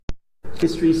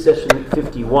History Session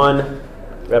 51,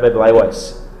 Rabbi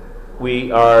Bleiweiss.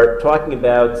 We are talking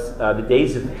about the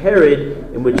days of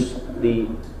Herod, in which the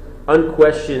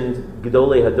unquestioned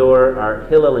Gedolei Hador are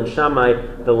Hillel and Shammai,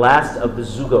 the last of the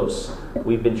Zugos.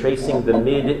 We've been tracing the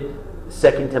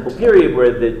mid-Second Temple period,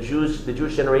 where the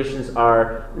Jewish generations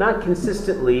are not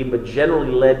consistently, but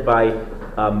generally led by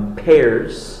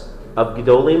pairs of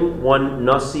Gedolim, one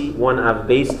Nasi, one Av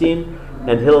Beis Din.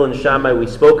 And Hillel and Shammai we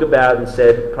spoke about and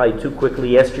said probably too quickly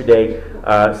yesterday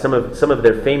some of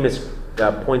their famous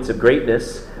points of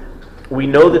greatness. We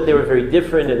know that they were very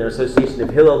different in their association of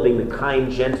Hillel being the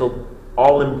kind, gentle,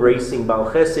 all-embracing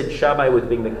Baal Chesed, Shammai with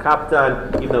being the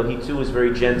Kaptan, even though he too was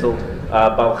very gentle,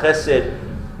 Baal Chesed.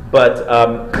 But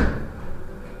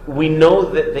we know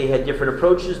that they had different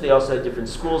approaches. They also had different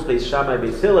schools, Beis Shammai,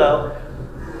 Beis Hillel.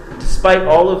 Despite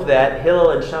all of that,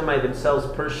 Hillel and Shammai themselves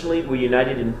personally were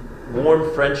united in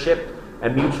warm friendship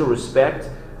and mutual respect.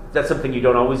 That's something you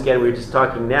don't always get. We were just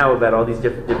talking now about all these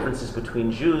different differences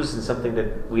between Jews, and something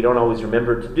that we don't always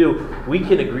remember to do. We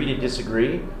can agree to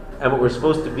disagree, and what we're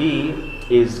supposed to be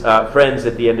is friends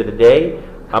at the end of the day.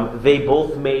 They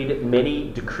both made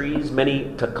many decrees,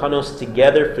 many takanos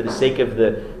together for the sake of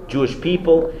the Jewish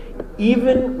people,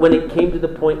 even when it came to the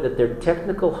point that their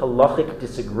technical halachic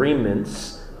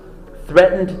disagreements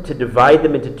threatened to divide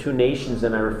them into two nations.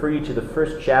 And I refer you to the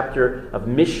first chapter of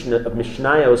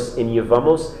Mishnayos in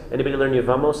Yevamos. Anybody learn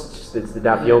Yevamos? It's the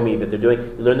Daf Yomi that they're doing.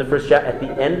 You learn the first chapter. At the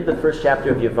end of the first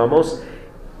chapter of Yevamos,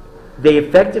 they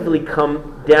effectively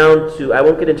come down to, I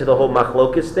won't get into the whole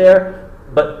machlokus there,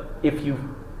 but if you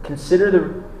consider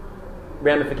the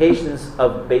ramifications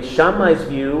of Beis Shammai's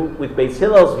view with Beis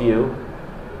Hillel's view,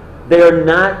 they are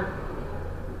not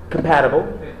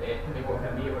compatible.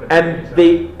 And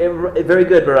very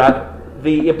good, Barak.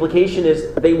 The implication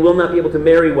is they will not be able to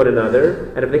marry one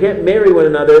another. And if they can't marry one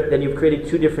another, then you've created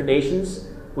two different nations,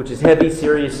 which is heavy,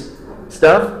 serious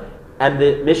stuff. And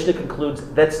the Mishnah concludes,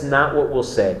 that's not what we'll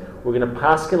say. We're going to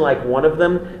paskin like one of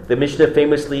them. The Mishnah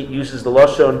famously uses the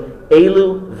Lashon,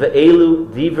 Elu ve'elu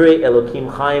divrei Elokim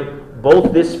Chaim.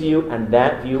 Both this view and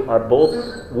that view are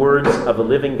both words of the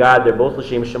living God. They're both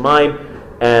L'Shem Shamayim.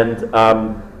 And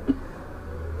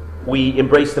we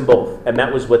embraced them both, and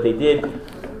that was what they did.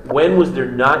 When was there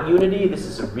not unity? This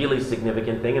is a really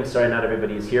significant thing. I'm sorry not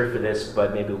everybody is here for this,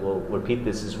 but maybe we'll repeat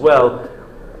this as well.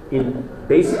 In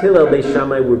Beis Hillel, Beis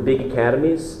Shammai were big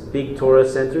academies, big Torah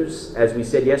centers. As we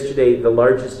said yesterday, the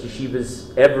largest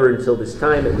yeshivas ever until this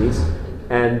time at least.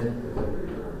 And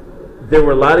there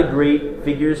were a lot of great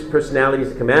figures, personalities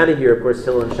that come out of here. Of course,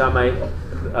 Hillel and Shammai,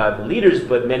 the leaders,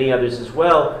 but many others as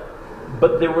well.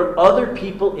 But there were other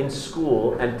people in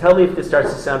school, and tell me if this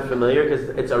starts to sound familiar, because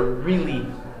it's a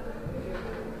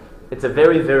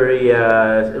very, very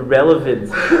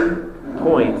relevant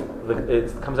point.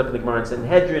 It comes up in the Gemara in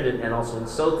Sanhedrin and also in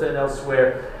Sota and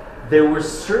elsewhere. There were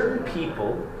certain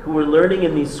people who were learning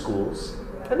in these schools,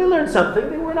 and they learned something.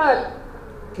 They were not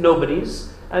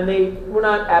nobodies, and they were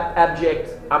not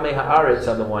abject Amei Haaretz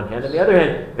on the one hand. On the other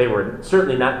hand, they were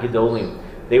certainly not Gedolim.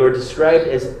 They were described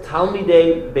as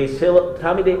Talmidei Beis Hillel,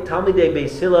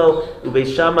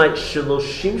 Ubeis Shammai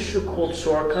Shaloshim Shukol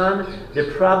Tzorkan. The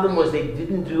problem was they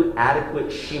didn't do adequate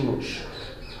shimush.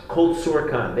 Kol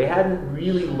Tzorkan. They hadn't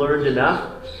really learned enough,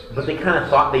 but they kind of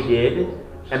thought they did.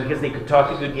 And because they could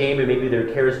talk a good game and maybe they're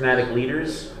charismatic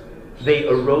leaders, they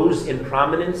arose in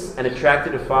prominence and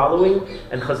attracted a following.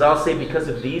 And Chazal say because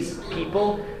of these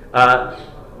people, Rabu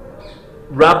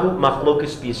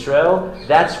Machlokus B'Yisrael,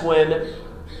 that's when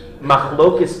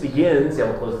Machlokus begins. Yeah,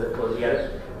 we'll close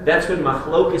together. That's when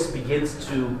Machlokus begins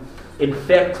to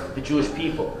infect the Jewish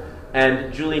people.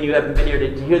 And Julian, you haven't been here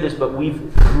to hear this, but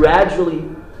we've gradually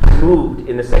moved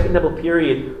in the Second Temple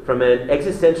period from an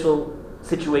existential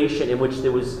situation in which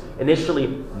there was initially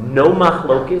no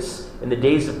Machlokus. In the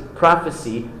days of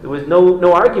prophecy, there was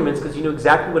no arguments because you knew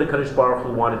exactly what HaKadosh Baruch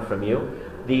Hu wanted from you.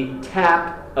 The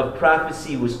tap of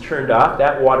prophecy was turned off.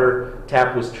 That water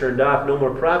tap was turned off. No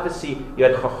more prophecy. You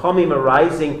had Chachamim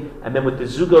arising, and then with the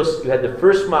Zugos, you had the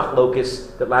first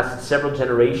Machlokus that lasted several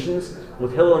generations.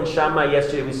 With Hillel and Shammai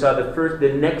yesterday, we saw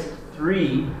the next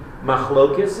three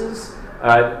Machlokuses,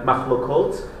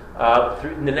 Machlokot.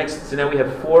 So now we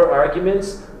have four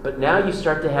arguments, but now you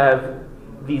start to have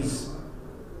these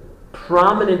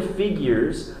prominent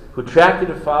figures who attracted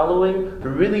a following, who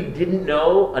really didn't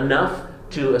know enough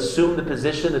to assume the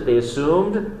position that they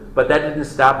assumed, but that didn't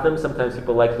stop them. Sometimes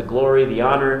people like the glory, the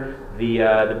honor,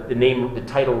 the name, the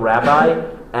title rabbi,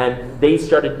 and they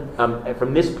started,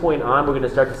 from this point on, we're going to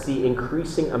start to see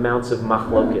increasing amounts of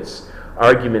machlokas,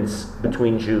 arguments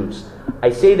between Jews. I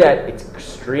say that it's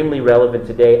extremely relevant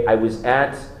today. I was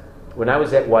at when I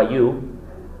was at YU,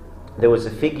 there was a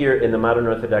figure in the modern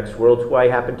Orthodox world who I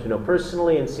happened to know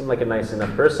personally and seemed like a nice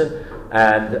enough person.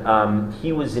 And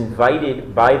he was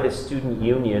invited by the student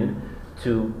union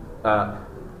to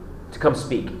come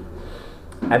speak.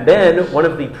 And then one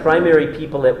of the primary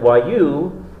people at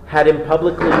YU had him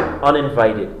publicly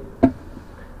uninvited.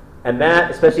 And that,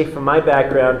 especially from my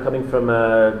background, coming from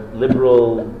a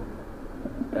liberal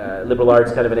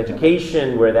arts kind of an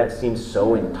education where that seems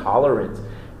so intolerant,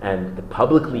 and to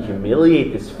publicly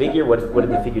humiliate this figure, what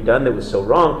had the figure done that was so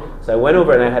wrong? So I went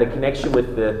over and I had a connection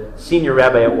with the senior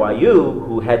rabbi at YU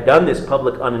who had done this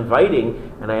public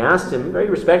uninviting, and I asked him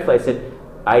very respectfully, I said,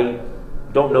 I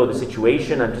don't know the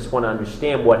situation, I just want to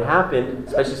understand what happened,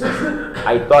 especially since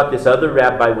I thought this other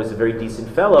rabbi was a very decent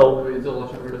fellow.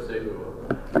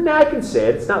 No, I can say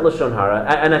it. It's not Lashon Hara.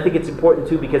 And I think it's important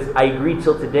too because I agree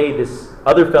till today this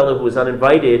other fellow who was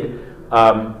uninvited,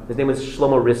 his name was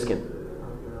Shlomo Riskin,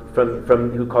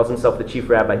 from who calls himself the chief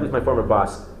rabbi, who's my former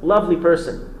boss. Lovely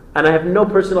person. And I have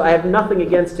nothing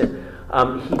against him.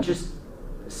 He just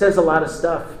says a lot of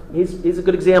stuff. He's a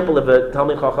good example of a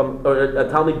Talmid Chacham, or a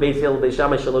Talmid Beis Hillel Beis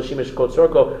Shammai Shaloshim Eshkot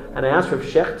Sorko. And I asked Rav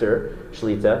Shechter,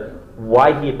 Shlita,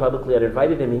 why he had publicly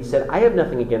uninvited him. He said, I have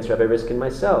nothing against Rabbi Riskin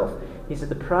myself. He said,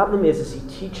 the problem is he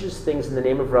teaches things in the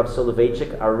name of Rav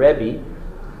Soloveitchik, our Rebbe,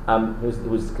 who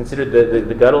was considered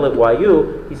the gadol at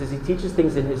YU. He says he teaches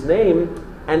things in his name,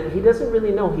 and he doesn't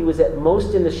really know. He was at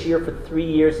most in the shiur for 3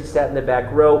 years. He sat in the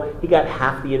back row. He got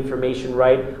half the information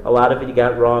right. A lot of it he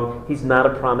got wrong. He's not a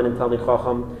prominent Talmid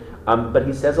Chacham. But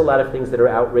he says a lot of things that are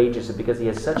outrageous because he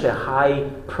has such a high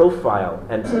profile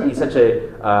and he's such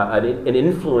an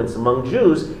influence among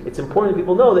Jews. It's important that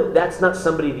people know that that's not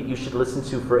somebody that you should listen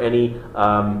to for any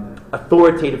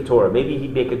authoritative Torah. Maybe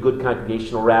he'd make a good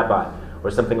congregational rabbi or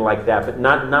something like that, but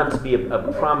not to be a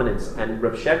prominence. And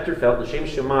Rav Shechter felt, L'Shem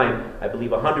Shemayim, I believe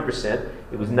 100%,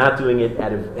 it was not doing it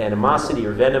out of animosity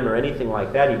or venom or anything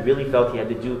like that. He really felt he had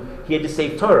to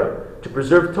save Torah. To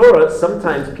preserve Torah,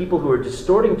 sometimes people who are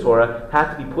distorting Torah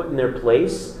have to be put in their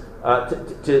place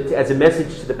as a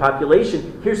message to the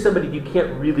population. Here's somebody you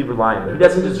can't really rely on. He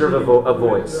doesn't deserve a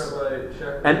voice.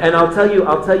 And I'll tell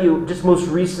you, just most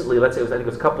recently, let's say I think it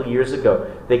was a couple of years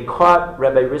ago, they caught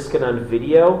Rabbi Riskin on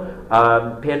video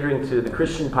pandering to the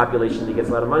Christian population that he gets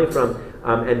a lot of money from,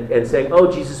 and saying,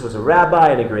 oh, Jesus was a rabbi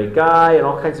and a great guy, and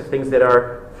all kinds of things that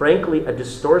are, frankly, a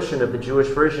distortion of the Jewish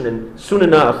version. And soon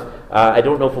enough, I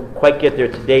don't know if we'll quite get there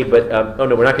today, but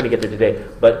we're not going to get there today.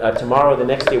 But tomorrow, the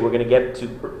next day, we're going to get to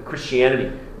Christianity,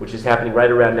 which is happening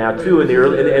right around now too. In the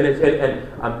early,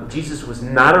 and Jesus was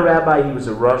not a rabbi; he was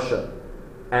a rasha.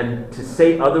 And to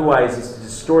say otherwise is to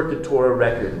distort the Torah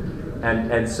record. And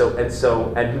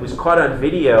he was caught on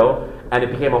video, and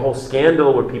it became a whole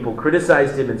scandal where people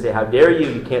criticized him and say, "How dare you?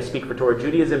 You can't speak for Torah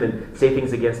Judaism and say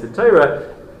things against the Torah."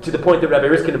 To the point that Rabbi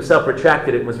Riskin himself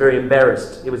retracted it and was very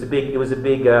embarrassed. It was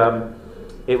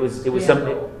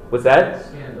something. What's that?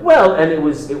 Scandal. Well, and it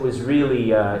was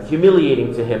really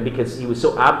humiliating to him because he was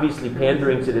so obviously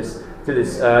pandering to this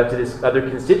other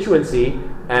constituency,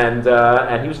 and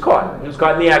he was caught. He was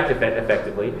caught in the act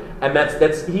effectively, and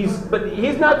but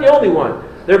he's not the only one.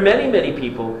 There are many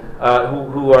people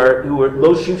who are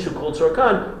lo shimshu kol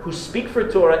tzorkan who speak for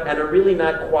Torah and are really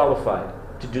not qualified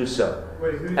to do so.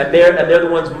 Wait, and they're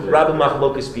the ones Rabbi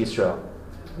Machlokas B'Yisrael.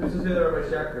 Who's to say that Rabbi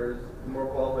Shechter is more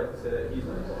qualified to say that he's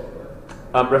not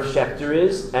qualified? Rav Shechter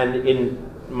is, and in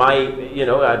my,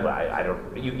 I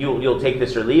don't. You'll take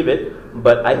this or leave it,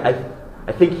 but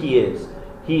I think he is.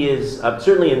 He is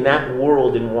certainly in that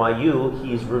world in YU.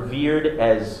 He's revered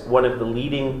as one of the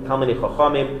leading Talmidei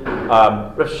Chachamim.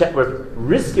 Rav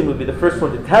Riskin would be the first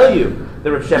one to tell you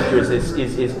that Rav Shechter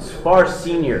is far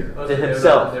senior to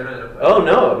himself. Oh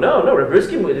no! Rav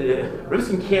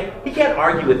Riskin can't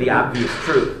argue with the obvious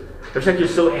truth. Rav Shechter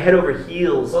is so head over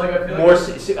heels, on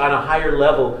a higher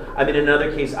level. I mean, in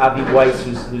another case, Avi Weiss,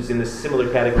 who's in the similar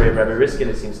category of Rabbi Riskin,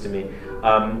 it seems to me.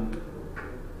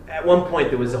 At one point,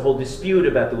 there was a whole dispute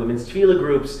about the women's tefillah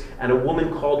groups, and a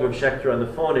woman called Rav Shechter on the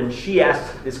phone, and she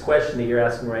asked this question that you're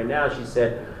asking right now. She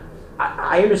said,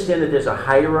 I understand that there's a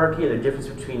hierarchy and a difference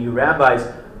between you rabbis,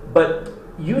 but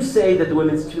you say that the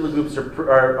women's tefillah groups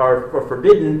are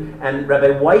forbidden, and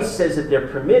Rabbi Weiss says that they're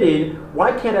permitted.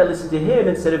 Why can't I listen to him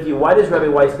instead of you? Why does Rabbi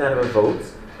Weiss not have a vote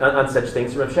on such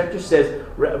things? So Rav Shechter says,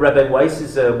 Rabbi Weiss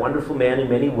is a wonderful man in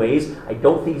many ways. I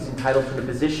don't think he's entitled to the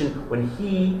position when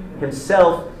he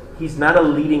himself, he's not a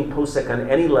leading posek on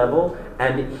any level,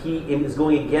 and he is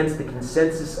going against the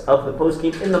consensus of the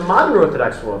poskim in the modern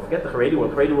Orthodox world. Forget the Haredi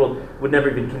world. The Haredi world would never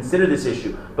even consider this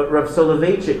issue. But Rav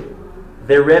Soloveitchik,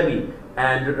 their Rebbe,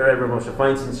 and Rabbi Moshe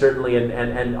Feinstein certainly,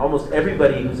 and almost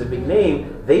everybody who's a big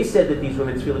name, they said that these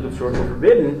women's tefillah groups were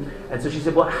forbidden. And so she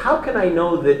said, well, how can I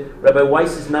know that Rabbi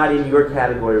Weiss is not in your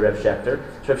category, Rav Schechter?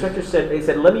 So Rav Schechter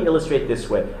said, let me illustrate this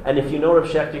way. And if you know Rav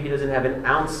Schechter, he doesn't have an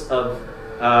ounce of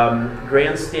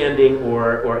grandstanding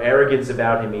or arrogance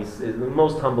about him. He's the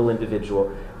most humble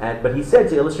individual. But he said,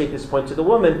 to illustrate this point to the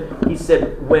woman, he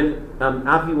said, when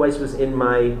Avi Weiss was in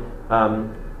my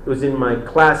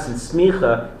class in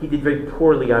Smicha, he did very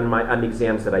poorly on the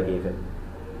exams that I gave him.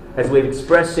 As a way of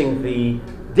expressing the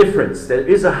difference, there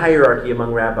is a hierarchy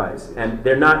among rabbis, and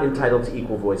they're not entitled to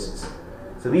equal voices.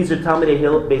 So these are Talmidei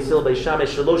Beis Hillel, Beis Shammai,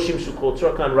 Shaloshim Shukol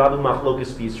Tzorkan, Rabu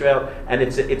Machlokas B'Yisrael, and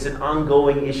it's an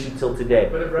ongoing issue till today.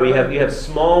 You have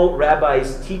small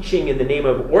rabbis teaching in the name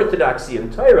of orthodoxy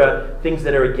and Torah things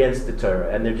that are against the Torah,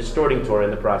 and they're distorting Torah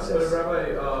in the process. But if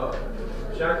Rabbi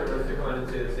Shachter was to come on and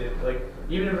say the same, like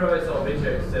even if Rabbi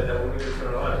Soloveitchik said that when we were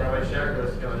throwing allowed, Rabbi Shachter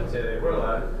was to come on and say they were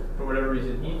allowed for whatever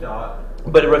reason he thought.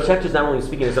 But Rav Schechter is not only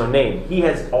speaking his own name; he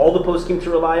has all the poskim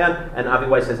to rely on, and Avi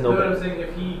Weiss has nobody. No, but I'm saying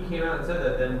if he came out and said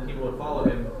that, then people would follow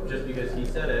him just because he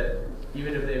said it,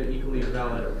 even if they have equally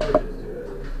valid approaches to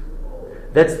it.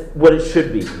 That's what it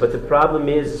should be. But the problem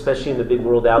is, especially in the big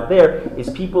world out there, is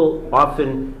people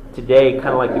often today, kind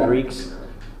of like the Greeks,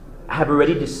 have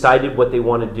already decided what they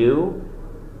want to do,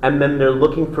 and then they're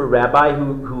looking for a rabbi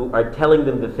who are telling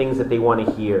them the things that they want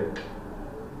to hear.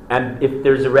 And if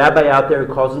there's a rabbi out there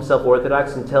who calls himself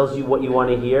Orthodox and tells you what you want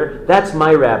to hear, that's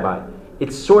my rabbi.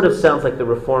 It sort of sounds like the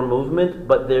Reform movement,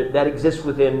 but that exists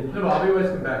within... No, Avi Weiss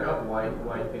can back up why he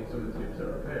thinks women's groups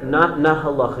are okay. Not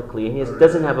halachically. He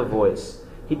doesn't have a voice.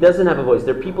 He doesn't have a voice.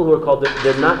 There are people who are called...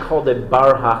 They're not called a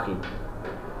bar hachi.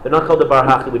 They're not called a bar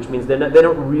hachi, which means they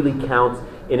don't really count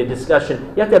in a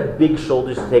discussion. You have to have big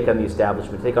shoulders to take on the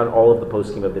establishment, take on all of the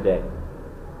poskim of the day.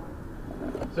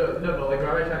 So, no, but like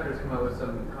Rabbi Schachter's come out with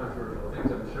some controversial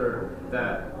things, I'm sure,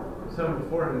 that someone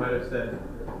before him might have said,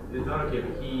 it's not okay,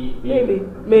 but he... Maybe.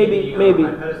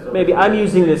 I'm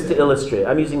using this to illustrate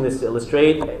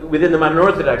within the modern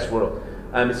Orthodox world.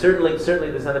 Certainly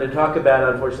there's nothing to talk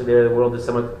about. Unfortunately, the world is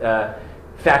somewhat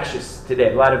factious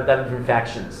today. A lot of different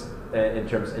factions in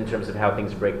terms of how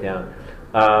things break down.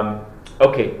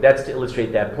 Okay, that's to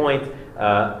illustrate that point.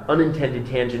 Unintended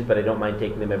tangent, but I don't mind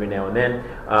taking them every now and then.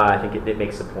 I think it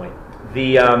makes a point.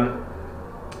 The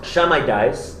Shammai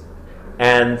dies,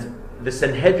 and the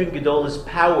Sanhedrin Gedol's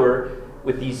power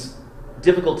with these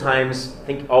difficult times, I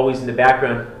think always in the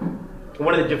background.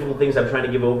 One of the difficult things I'm trying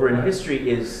to give over in history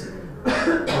is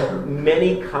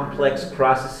many complex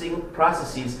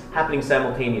processes happening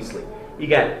simultaneously. You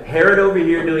got Herod over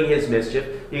here doing his mischief.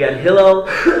 You got Hillel,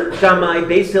 Shammai,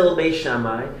 Beis Hillel, Beis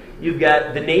Shammai. You've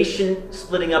got the nation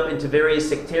splitting up into various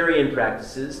sectarian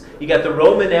practices. You got the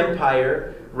Roman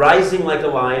Empire rising like a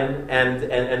lion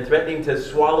and threatening to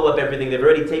swallow up everything. They've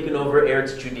already taken over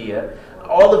Eretz Judea.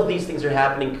 All of these things are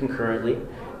happening concurrently.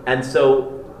 And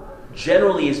so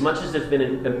generally, as much as there's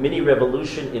been a mini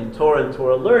revolution in Torah and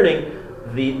Torah learning,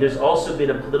 there's also been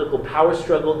a political power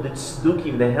struggle. The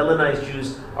Tzdukim, the Hellenized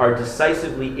Jews, are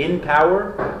decisively in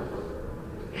power.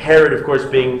 Herod, of course,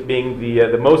 being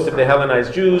the most of the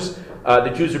Hellenized Jews.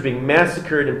 The Jews are being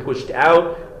massacred and pushed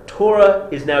out. Torah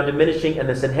is now diminishing, and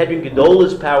the Sanhedrin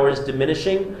Gedol's power is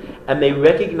diminishing, and they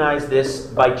recognize this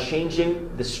by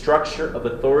changing the structure of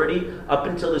authority. Up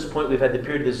until this point, we've had the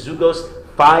period of the Zugos,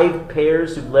 5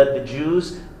 pairs who've led the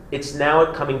Jews. It's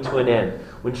now coming to an end.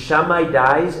 When Shammai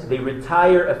dies, they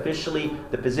retire officially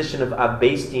the position of Av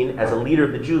Beis Din as a leader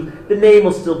of the Jews. The name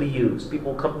will still be used.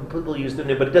 People use the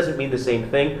name, but it doesn't mean the same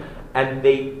thing. And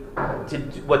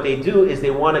what they do is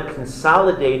they want to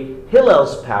consolidate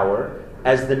Hillel's power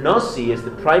as the Nasi, as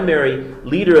the primary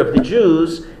leader of the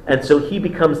Jews, and so he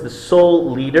becomes the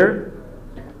sole leader.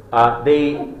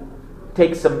 They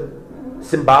take some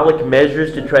symbolic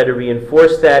measures to try to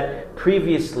reinforce that.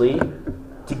 Previously,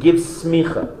 to give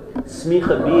smicha.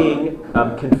 Smicha being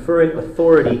conferring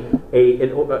authority.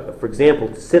 For example,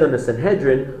 to sit on the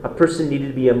Sanhedrin, a person needed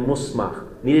to be a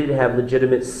musmach, needed to have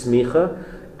legitimate smicha,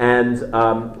 and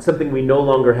something we no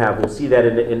longer have. We'll see that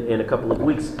in a couple of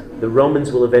weeks. The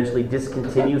Romans will eventually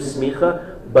discontinue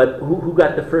smicha, but who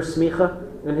got the first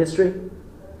smicha in history?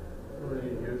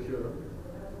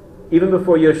 Even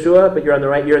before Yoshua, but you're in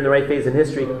the right phase in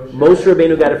history. Moshe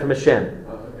Rabbeinu got it from Hashem.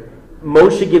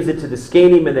 Moshe gives it to the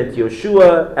Skenim and then to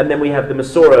Yoshua, and then we have the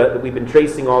Masorah that we've been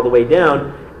tracing all the way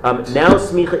down. Now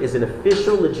Smicha is an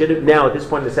official, legitimate, now at this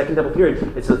point in the Second Temple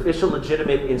period, it's an official,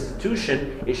 legitimate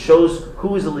institution. It shows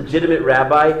who is a legitimate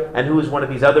rabbi and who is one of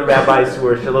these other rabbis who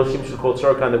are Shaloshim Shukol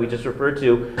Tzorkan that we just referred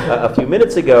to a few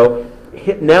minutes ago.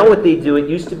 Now what they do, it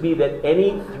used to be that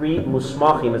any three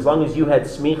musmachim, as long as you had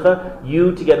smicha,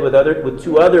 you together with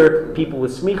two other people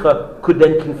with smicha could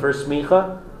then confer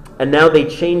smicha. And now they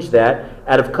changed that.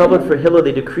 Out of kavod for Hillel,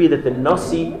 they decree that the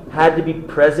nasi had to be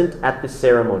present at the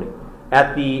ceremony,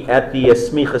 at the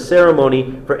smicha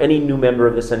ceremony for any new member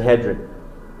of the Sanhedrin.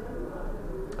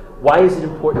 Why is it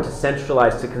important to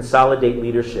centralize, to consolidate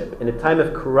leadership? In a time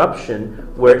of corruption,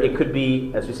 where it could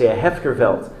be, as we say, a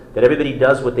hefkerveld, that everybody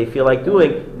does what they feel like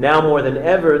doing, now more than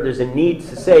ever, there's a need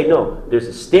to say, no, there's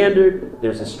a standard,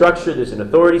 there's a structure, there's an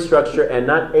authority structure, and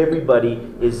not everybody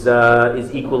is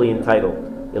equally entitled.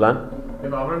 Ilan? If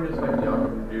Abraham just like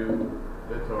Yaakov knew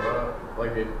the Torah,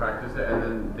 like they practiced it, and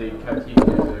then they kept teaching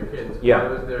it to their kids, yeah. Why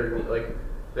was there, like,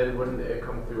 then wouldn't it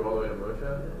come through all the way to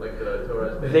Moshe? Like the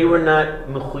Torah? They were not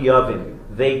mechuyavim.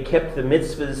 They kept the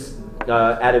mitzvahs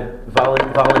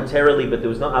voluntarily, but there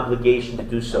was no obligation to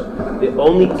do so. The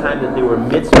only time that there were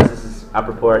mitzvahs, this is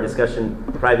apropos our discussion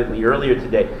privately earlier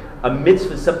today, a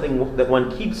mitzvah is something that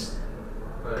one keeps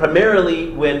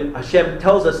primarily when Hashem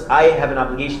tells us, I have an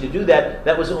obligation to do that.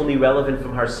 That was only relevant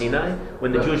from Har Sinai,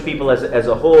 when the Jewish people as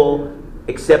a whole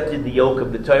accepted the yoke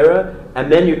of the Torah,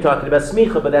 and then you're talking about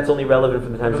smicha, but that's only relevant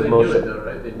from the times of Moshe. Knew it, though,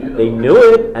 right? They knew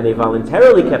it, and they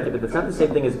voluntarily kept it, but that's not the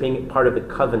same thing as being part of the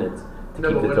covenant to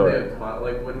keep the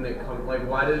Torah. Wouldn't it come? Like,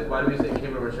 why do we say it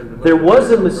came from Hashem? There was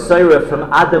a Masorah from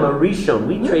Adam Arishon.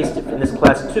 We traced it in this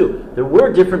class too. There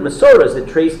were different Masorahs that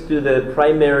traced through the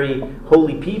primary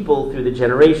holy people through the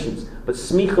generations, but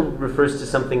smicha refers to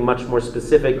something much more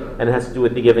specific and has to do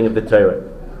with the giving of the Torah.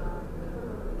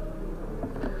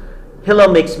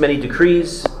 Hillel makes many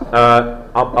decrees.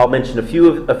 I'll mention a few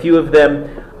of them.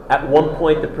 At one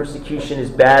point, the persecution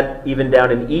is bad, even down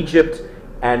in Egypt,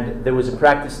 and there was a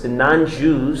practice: the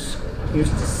non-Jews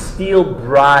used to steal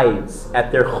brides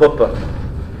at their chuppah.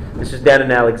 This was down in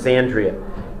Alexandria,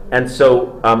 and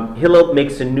so Hillel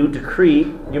makes a new decree.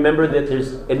 You remember that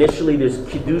there's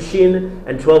kiddushin,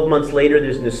 and 12 months later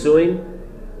there's nisuin.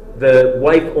 The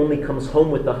wife only comes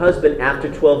home with the husband after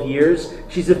 12 years.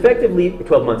 She's effectively,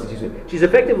 12 months, excuse me. She's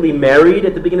effectively married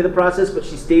at the beginning of the process, but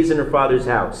she stays in her father's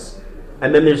house.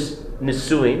 And then there's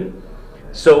nisuin.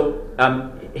 So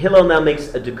Hillel now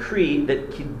makes a decree that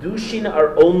kiddushin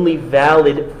are only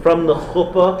valid from the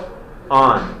chuppah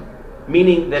on.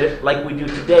 Meaning that, like we do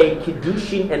today,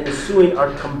 kiddushin and nisuin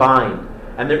are combined.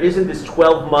 And there isn't this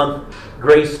 12-month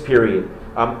grace period.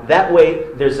 That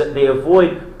way, they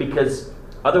avoid, because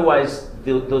otherwise,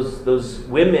 those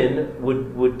women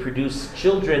would produce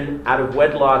children out of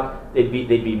wedlock. They'd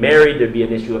be married. There'd be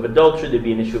an issue of adultery. There'd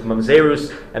be an issue of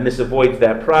mamzerus, and this avoids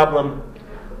that problem.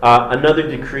 Another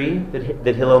decree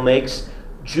that Hillel makes: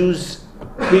 Jews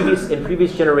in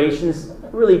previous generations,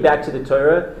 really back to the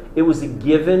Torah, it was a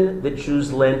given that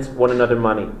Jews lent one another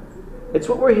money. It's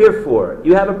what we're here for.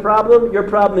 You have a problem, your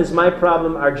problem is my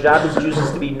problem. Our job as Jews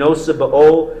is to be nosa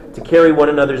ba'ol, to carry one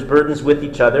another's burdens with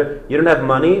each other. You don't have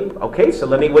money? Okay, so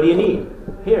what do you need?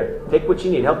 Here, take what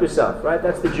you need, help yourself, right?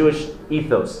 That's the Jewish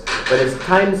ethos. But as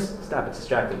times, stop, it's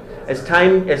distracting. As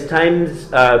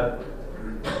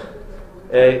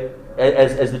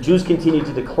the Jews continue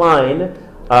to decline,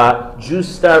 Jews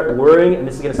start worrying, and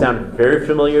this is going to sound very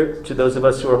familiar to those of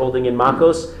us who are holding in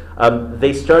Makos.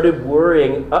 They started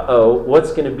worrying,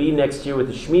 what's going to be next year with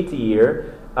the Shemitah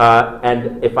year?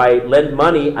 And if I lend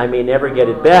money, I may never get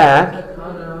it back.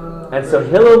 And so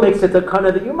Hillel makes a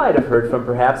takana that you might have heard from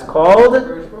perhaps, called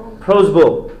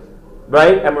Prosbul.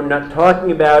 Right? And we're not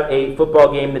talking about a football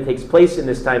game that takes place in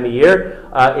this time of year.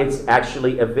 It's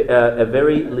actually a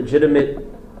very legitimate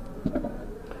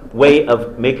way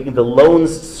of making the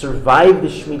loans survive the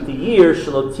Shemitah year,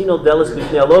 shalotino delis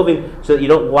b'fnei alovim, so that you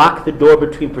don't lock the door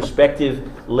between prospective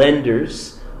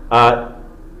lenders.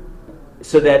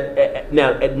 So that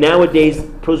nowadays,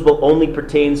 prosbul only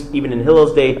pertains, even in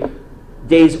Hillel's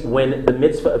days, when the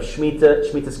mitzvah of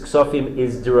Shemitah's ksofim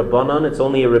is derabanan. It's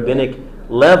only a rabbinic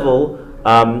level.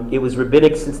 It was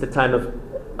rabbinic since the time of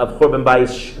Chorban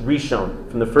Bayis Rishon,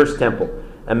 from the first temple.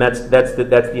 And that's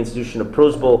the institution of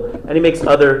prosbul, and he makes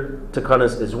other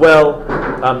takanas as well.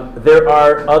 There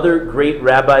are other great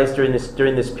rabbis during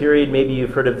this period. Maybe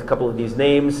you've heard of a couple of these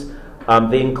names.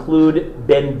 They include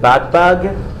Ben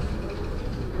Bagbag.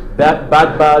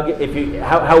 Bagbag.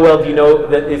 How well do you know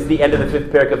that it's the end of the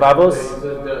 5th parak of Avos?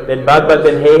 Ben Bagbag,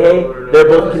 Ben Hehe. They're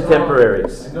both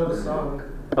contemporaries. I know the song.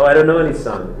 Oh, I don't know any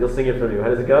song. You'll sing it for me. How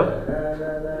does it go?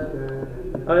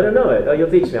 Oh, I don't know it. Oh, you'll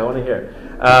teach me. I want to hear.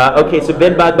 Okay, so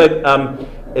Ben Bagbag,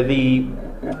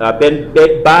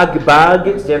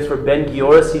 Bag stands for Ben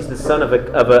Gioris. He's the son of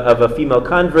a female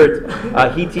convert.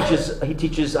 He teaches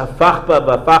Hafachba,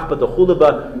 Vafachba, the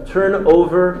Chulaba, turn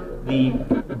over the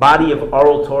body of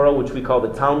oral Torah, which we call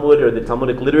the Talmud or the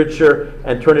Talmudic literature,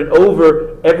 and turn it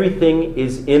over. Everything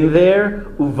is in there.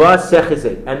 Uva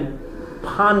sechezet, and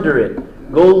ponder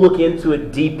it. Go look into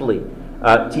it deeply.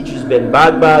 Teaches Ben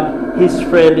Bagbag, his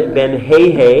friend Ben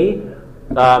Hey.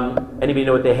 Anybody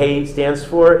know what the Hey stands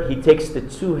for? He takes the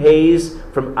two Heys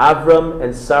from Avram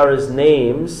and Sarah's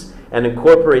names and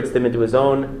incorporates them into his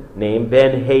own name,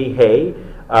 Ben Hey.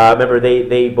 Remember,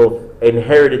 they both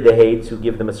inherited the Hey to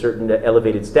give them a certain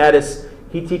elevated status.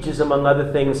 He teaches, among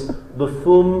other things,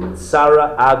 Lufum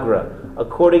Sarah Agra.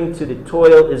 According to the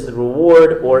toil is the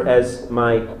reward, or as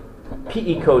my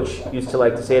PE coach used to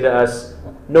like to say to us,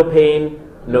 no pain,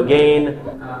 no gain.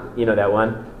 You know that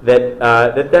one.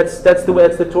 That's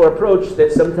the Torah approach.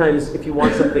 That sometimes, if you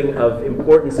want something of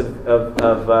importance,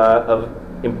 of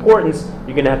importance,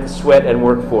 you're going to have to sweat and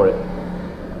work for it.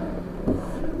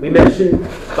 We mentioned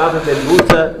Baba Ben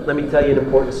Buta. Let me tell you an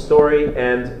important story.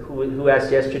 And who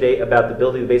asked yesterday about the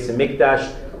building of the Beis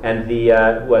Hamikdash and the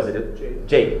who was it?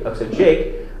 Jake. So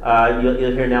Jake,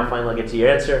 you'll hear now. Finally, I'll get to your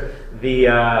answer. The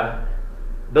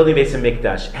building of Beis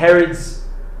Hamikdash. Herod's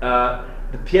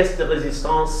the pièce de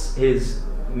résistance, his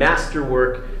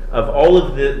masterwork of all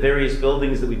of the various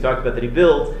buildings that we talked about that he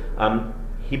built.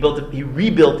 He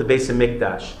rebuilt the Beis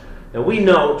Hamikdash. Now we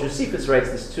know, Josephus writes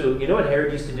this too. You know what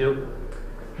Herod used to do?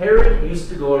 Herod used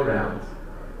to go around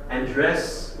and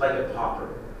dress like a pauper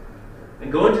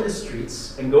and go into the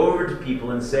streets and go over to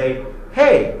people and say,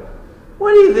 "Hey,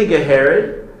 what do you think of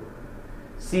Herod?"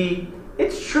 See,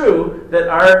 it's true that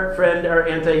our friend, our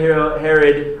anti-hero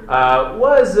Herod,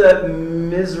 was a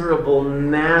miserable,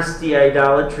 nasty,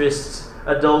 idolatrous,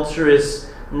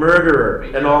 adulterous murderer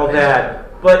and all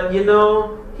that. But, you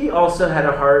know, he also had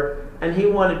a heart, and he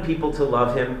wanted people to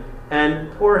love him.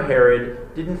 And poor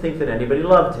Herod didn't think that anybody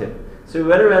loved him. So he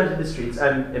went around to the streets.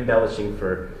 I'm embellishing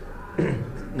for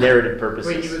narrative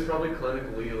purposes. Wait, he was probably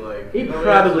clinically like... He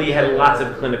probably had lots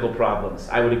of clinical problems.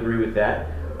 I would agree with that.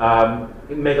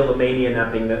 Megalomania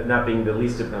not being the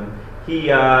least of them. He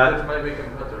That might make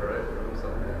him Hunter, right?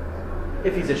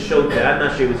 if he's a shota, I'm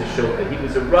not sure he was a shota. He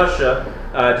was a Russia.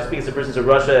 Just because a person's a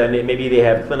Russia and maybe they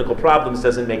have clinical problems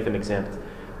doesn't make them exempt.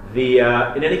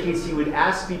 In any case, he would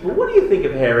ask people, "What do you think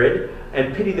of Herod?"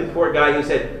 and pity the poor guy who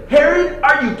said, "Herod,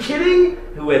 are you kidding?"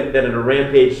 Who went then on a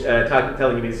rampage,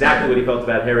 telling him exactly what he felt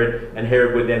about Herod, and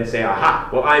Herod would then say, "Aha!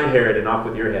 Well, I'm Herod, and off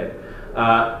with your head."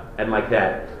 And like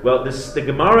that. Well, the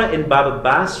Gemara in Baba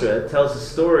Basra tells a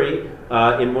story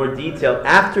in more detail.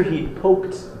 After he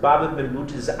poked Baba Ben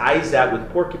Buta's eyes out with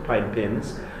porcupine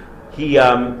pins, he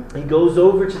goes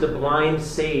over to the blind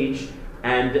sage,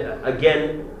 and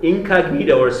again,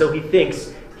 incognito, or so he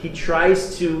thinks, he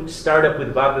tries to start up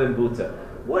with Baba Ben Buta.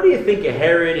 "What do you think of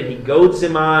Herod?" And he goads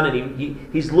him on, and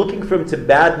he's looking for him to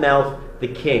badmouth the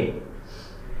king.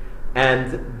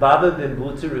 And Baba Ben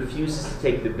Buta refuses to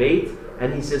take the bait,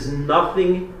 and he says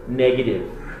nothing negative.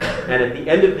 And at the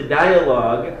end of the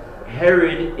dialogue,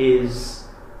 Herod is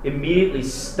immediately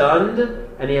stunned,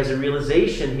 and he has a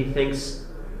realization. He thinks,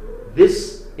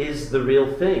 this is the real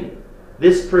thing.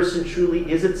 This person truly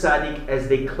is a tzaddik as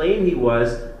they claim he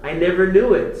was. I never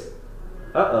knew it.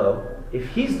 Uh-oh. If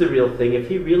he's the real thing, if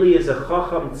he really is a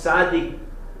chacham tzaddik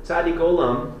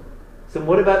olam, then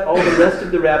what about all the rest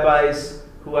of the rabbis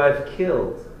who I've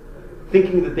killed?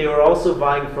 Thinking that they were also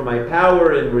vying for my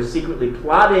power and were secretly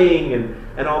plotting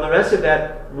and all the rest of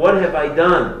that. What have I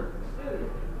done?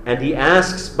 And he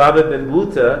asks Baba Ben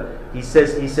Buta, he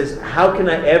says, how can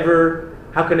I ever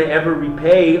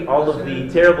repay all of the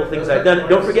terrible things I've done?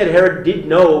 Don't forget, Herod did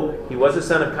know he was a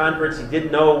son of converts. He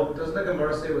did know. Doesn't the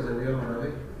Gemara say it was Eliyahu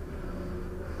Hanavi?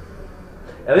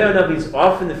 Eliyahu Hanavi is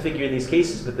often the figure in these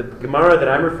cases, but the Gemara that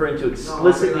I'm referring to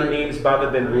explicitly names Baba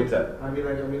Ben Buta. I mean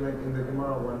like in the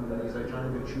Gemara when he's like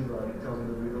trying to do tshuva, he tells him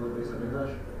to rebuild the Beis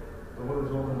Hamikdash. But what was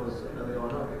told him was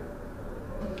Eliyahu Hanavi.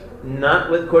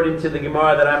 Not according to the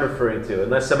Gemara that I'm referring to,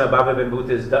 unless somehow Baba Ben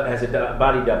Buta has a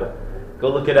body double. Go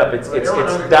look it up. It's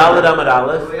Dalet Amud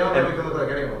Aleph. Eliyahu Hanavi can look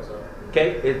like anyone, so.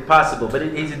 Okay, it's possible, but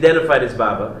he's identified as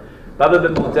Baba. Baba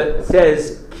Ben Buta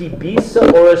says, Ki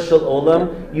bisa ora shel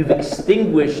olam, you've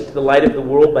extinguished the light of the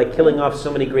world by killing off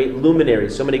so many great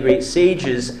luminaries, so many great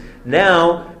sages.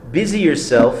 Now, busy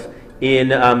yourself in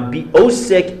bi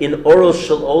osek in oro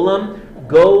shel olam.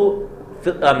 Go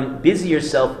busy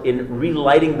yourself in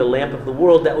relighting the lamp of the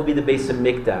world. That will be the Beis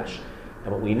Hamikdash.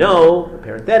 And what we know,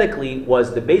 parenthetically,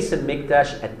 was the Beis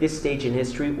HaMikdash at this stage in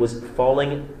history was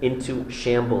falling into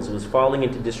shambles. It was falling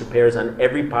into disrepairs on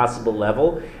every possible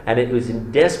level, and it was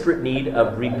in desperate need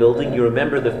of rebuilding. You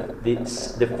remember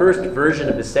the first version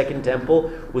of the Second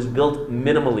Temple was built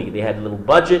minimally. They had a little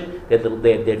budget, they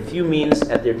had few means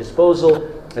at their disposal,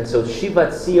 and so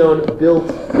Shivat Zion built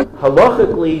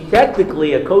halachically,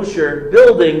 technically a kosher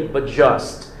building, but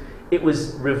just. It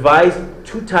was revised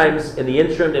 2 times in the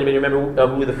interim. Anybody remember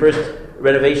who the first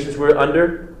renovations were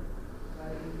under?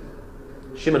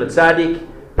 Shimon HaTzadik,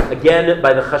 again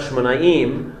by the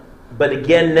Chashmonaim, but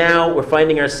again now we're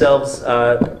finding ourselves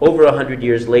over 100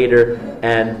 years later,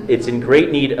 and it's in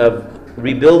great need of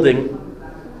rebuilding.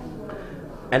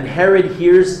 And Herod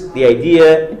hears the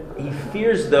idea. He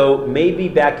fears, though, maybe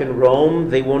back in Rome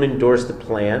they won't endorse the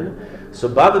plan. So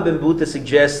Baba Ben Buta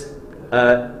suggests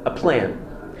a plan.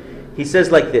 He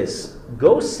says like this: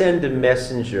 go send a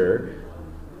messenger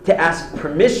to ask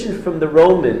permission from the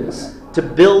Romans to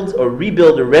build or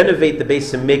rebuild or renovate the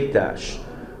Beis HaMikdash.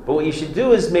 But what you should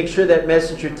do is make sure that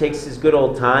messenger takes his good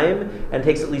old time and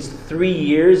takes at least 3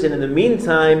 years, and in the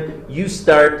meantime, you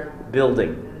start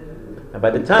building. And by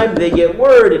the time they get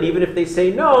word, and even if they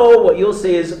say no, what you'll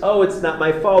say is, oh, it's not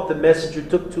my fault, the messenger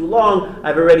took too long,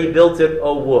 I've already built it,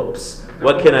 oh, whoops.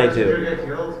 What can I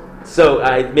do? So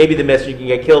maybe the messenger can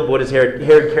get killed, but what does Herod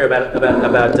care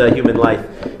about human life?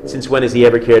 Since when has he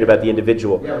ever cared about the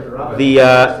individual?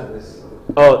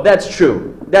 Oh, that's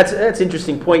true. That's an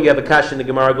interesting point. You have a kasha in the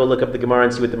Gemara. Go look up the Gemara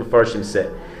and see what the Mefarshim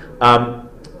say.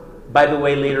 By the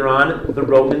way, later on, the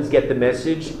Romans get the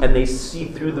message and they see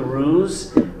through the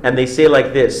ruse and they say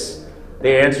like this.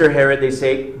 They answer Herod. They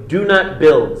say, "Do not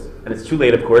build." And it's too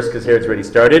late, of course, because Herod's already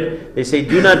started. They say,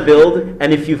 "Do not build,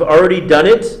 and if you've already done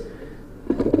it,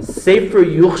 Sefer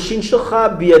Yuchshin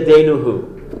Shalcha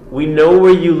Biyadenuhu. We know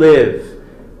where you live.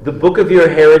 The book of your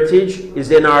heritage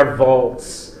is in our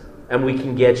vaults, and we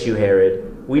can get you,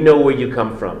 Herod. We know where you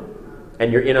come from,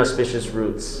 and your inauspicious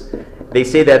roots." They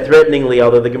say that threateningly,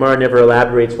 although the Gemara never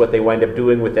elaborates what they wind up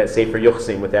doing with that Sefer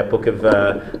Yuchsin, with that book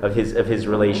of his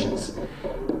relations.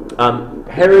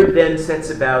 Herod then sets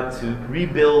about to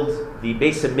rebuild the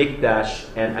Beis HaMikdash,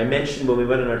 and I mentioned when we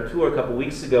went on our tour a couple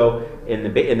weeks ago in the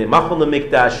Machon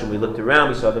HaMikdash, and we looked around,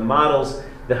 we saw the models.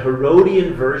 The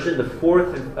Herodian version, the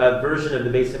fourth version of the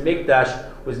Beis HaMikdash,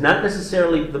 was not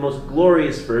necessarily the most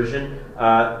glorious version.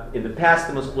 In the past,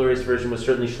 the most glorious version was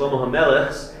certainly Shlomo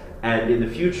HaMelech's, and in the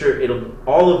future,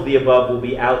 all of the above will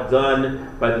be outdone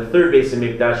by the third Beis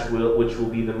HaMikdash, which will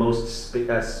be the most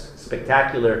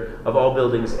spectacular of all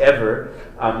buildings ever.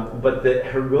 But the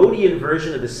Herodian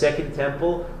version of the Second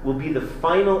Temple will be the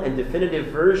final and definitive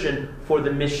version for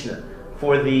the Mishnah,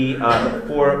 for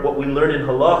what we learn in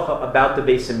Halacha about the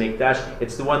Beis HaMikdash.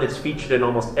 It's the one that's featured in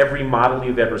almost every model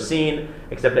you've ever seen,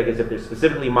 except I guess if they're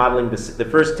specifically modeling the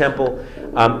first temple.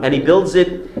 And he builds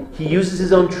it. He uses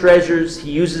his own treasures.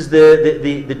 He uses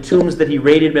the tombs that he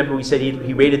raided. Remember we said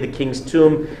he raided the king's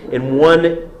tomb. In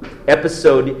one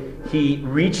episode, he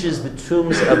reaches the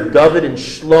tombs of David and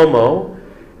Shlomo,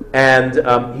 and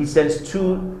he sends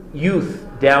 2 youth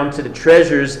down to the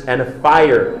treasures, and a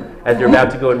fire. As they're about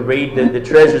to go and raid the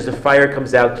treasures, the fire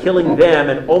comes out, killing them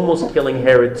and almost killing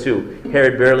Herod too.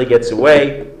 Herod barely gets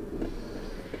away.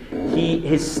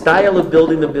 His style of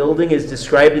building the building is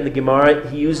described in the Gemara.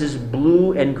 He uses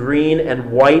blue and green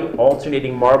and white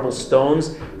alternating marble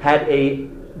stones. Had a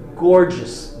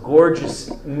gorgeous,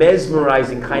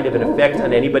 mesmerizing kind of an effect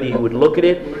on anybody who would look at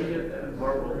it. Where do you get that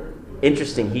marble?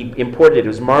 Interesting. He imported it. It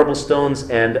was marble stones,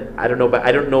 and I don't know if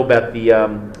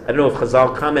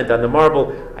Chazal comment on the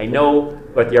marble. I know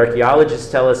what the archaeologists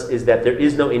tell us is that there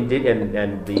is no and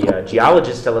the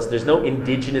geologists tell us there's no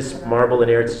indigenous marble in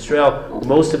Eretz Yisrael.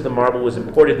 Most of the marble was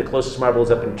imported. The closest marble is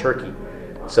up in Turkey.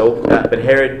 So, but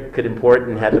Herod could import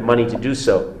and had the money to do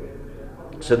so.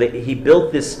 So he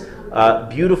built this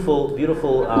beautiful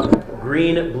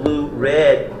green, blue,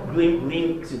 red. Green,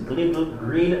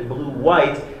 blue,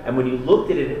 white, and when you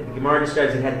looked at it, the Gemara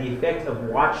describes it had the effect of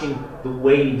watching the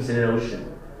waves in an ocean.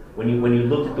 When you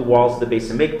looked at the walls of the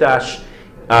Beis HaMikdash,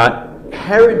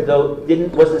 Herod though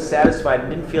wasn't satisfied and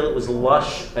didn't feel it was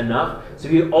lush enough, so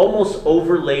he almost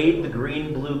overlaid the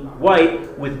green, blue,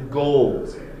 white with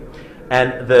gold.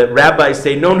 And the rabbis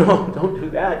say, no, don't do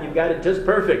that. You've got it just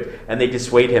perfect, and they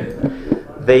dissuade him.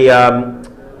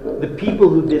 The people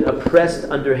who've been oppressed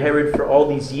under Herod for all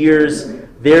these years,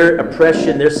 their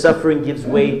oppression, their suffering gives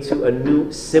way to a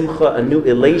new simcha, a new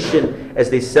elation as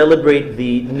they celebrate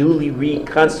the newly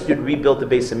reconstituted, rebuilt the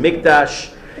Beis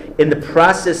HaMikdash. In the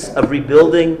process of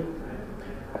rebuilding,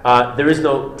 There is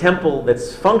no temple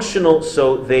that's functional,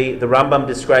 so the Rambam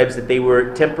describes that they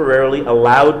were temporarily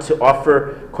allowed to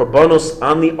offer korbanos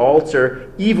on the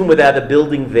altar, even without a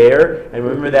building there. And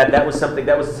remember that was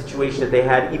a situation that they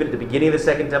had even at the beginning of the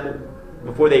Second Temple,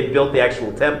 before they built the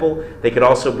actual temple. They could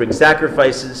also bring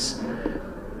sacrifices.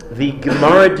 The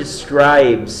Gemara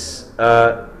describes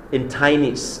in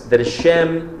Tainis that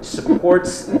Hashem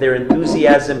supports their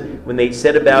enthusiasm when they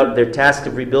set about their task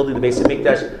of rebuilding the Beis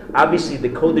HaMikdash. Obviously, the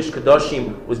Kodesh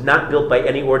Kodashim was not built by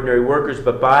any ordinary workers,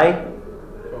 but by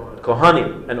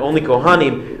Kohanim, and only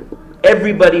Kohanim.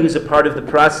 Everybody who's a part of the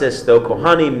process, though,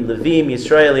 Kohanim, Levim,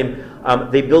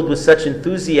 Yisraelim, they build with such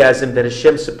enthusiasm that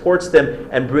Hashem supports them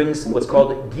and brings what's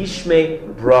called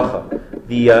Gishmei Bracha,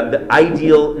 the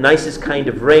ideal, nicest kind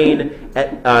of rain.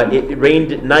 It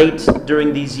rained at night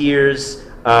during these years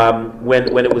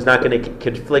when it was not going to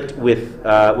conflict with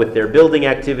their building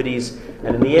activities.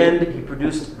 And in the end, he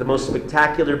produced the most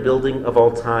spectacular building of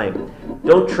all time.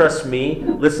 Don't trust me.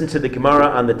 Listen to the Gemara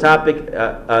on the topic.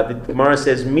 The Gemara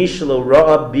says, Mishlo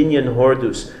Ra'a Binyan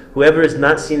Hordus. Whoever has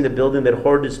not seen the building that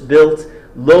Hordus built,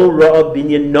 Lo Ra'a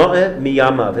Binyan No'eh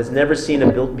Miyamav, has never seen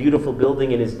a beautiful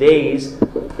building in his days.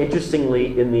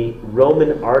 Interestingly, in the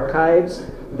Roman archives,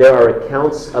 there are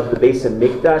accounts of the Beis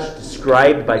HaMikdash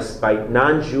described by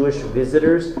non-Jewish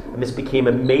visitors, and this became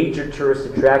a major tourist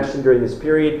attraction during this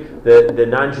period. The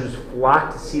non-Jews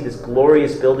flocked to see this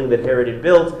glorious building that Herod had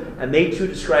built, and they too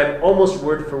describe almost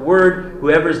word for word,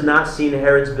 whoever has not seen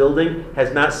Herod's building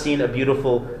has not seen a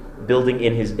beautiful building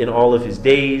in all of his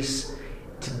days.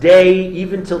 Today,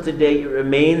 even till today, it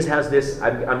remains, how's this?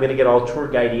 I'm going to get all tour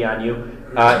guidey on you.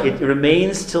 It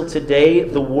remains till today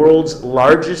the world's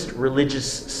largest religious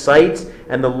site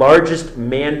and the largest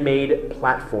man-made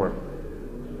platform.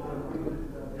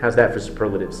 How's that for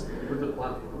superlatives?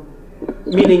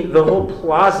 Meaning the whole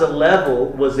plaza level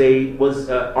was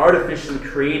artificially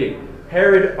created.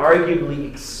 Herod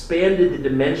arguably expanded the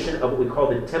dimension of what we call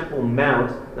the Temple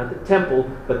Mount, not the temple,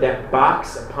 but that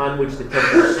box upon which the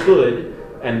temple stood.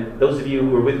 And those of you who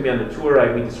were with me on the tour,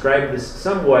 we described this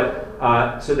somewhat,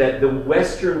 so that the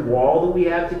western wall that we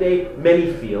have today,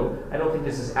 many feel, I don't think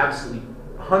this is absolutely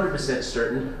 100%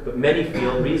 certain, but many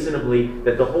feel reasonably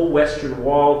that the whole western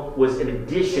wall was an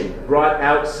addition, brought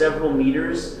out several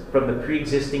meters from the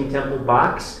pre-existing temple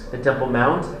box, the Temple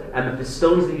Mount, and that the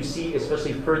stones that you see,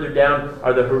 especially further down,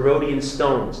 are the Herodian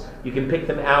stones. You can pick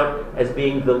them out as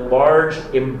being the large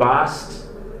embossed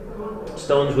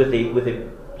stones with a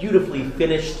beautifully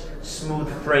finished, smooth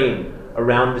frame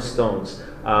around the stones.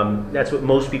 That's what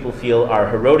most people feel are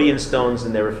Herodian stones,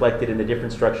 and they're reflected in the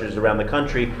different structures around the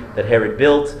country that Herod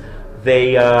built.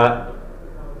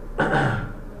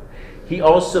 He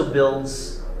also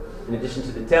builds, in addition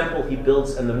to the temple, he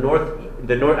builds in the north.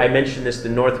 I mentioned this, the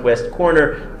northwest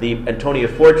corner, the Antonia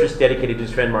Fortress, dedicated to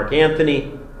his friend Mark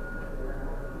Antony.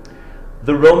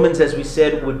 The Romans, as we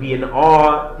said, would be in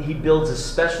awe. He builds a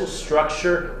special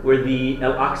structure where the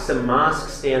El-Aqsa Mosque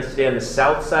stands today on the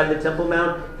south side of the Temple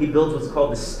Mount. He builds what's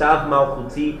called the Stav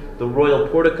Malchuti, the royal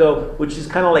portico, which is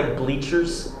kind of like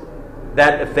bleachers,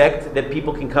 that effect that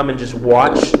people can come and just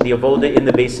watch the Avoda in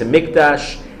the Beis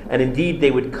HaMikdash. And indeed,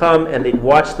 they would come and they'd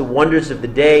watch the wonders of the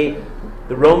day.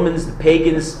 The Romans, the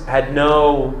pagans, had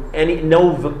no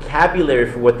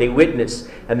vocabulary for what they witnessed,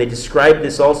 and they describe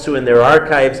this also in their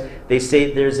archives. They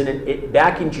say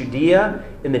back in Judea,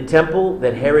 in the temple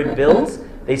that Herod built,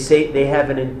 they say they have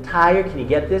an entire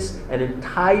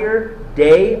entire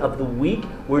day of the week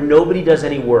where nobody does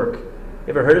any work. You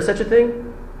ever heard of such a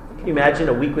thing? Can you imagine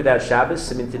a week without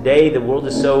Shabbos? I mean, today the world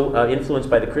is so influenced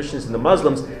by the Christians and the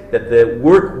Muslims that the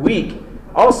work week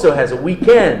also has a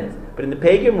weekend. But in the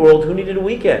pagan world, who needed a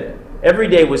weekend? Every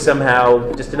day was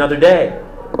somehow just another day.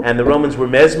 And the Romans were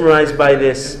mesmerized by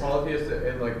this. And polytheists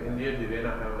in India, do they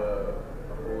not have a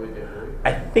holy day?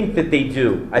 I think that they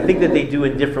do. I think that they do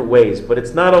in different ways, but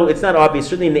it's not obvious.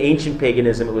 Certainly in the ancient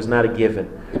paganism, it was not a given.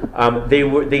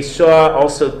 They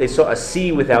saw a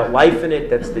sea without life in it.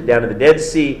 That's down in the Dead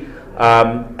Sea.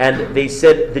 And they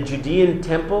said the Judean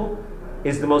temple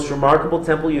is the most remarkable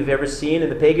temple you've ever seen. In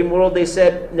the pagan world, they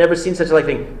said, never seen such a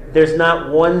thing. There's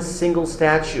not one single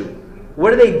statue.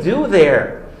 What do they do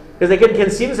there? Because they couldn't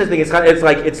conceive of such a thing.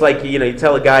 It's like you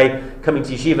tell a guy coming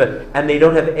to yeshiva and they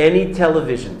don't have any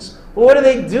televisions. Well, what do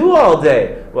they do all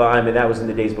day? Well, I mean, that was in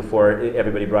the days before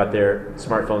everybody brought their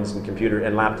smartphones and computer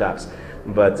and laptops.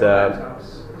 But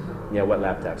Laptops. yeah, what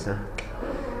laptops, huh?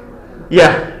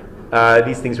 Yeah,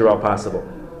 these things are all possible.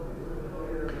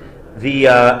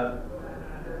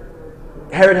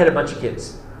 Herod had a bunch of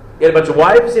kids. He had a bunch of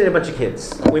wives, he had a bunch of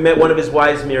kids. We met one of his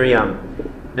wives, Miriam.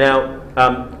 Now,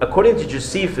 according to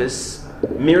Josephus,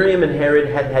 Miriam and Herod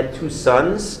had two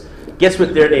sons. Guess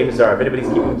what their names are? If anybody's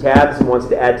keeping tabs and wants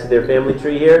to add to their family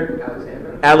tree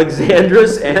here.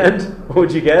 Alexandrus and, what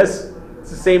would you guess? It's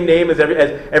the same name as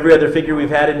every other figure we've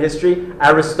had in history.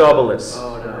 Aristobulus.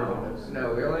 Oh no.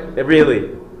 No, really?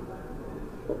 Really.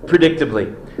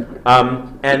 Predictably.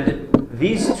 And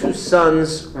these two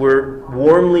sons were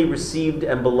warmly received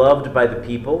and beloved by the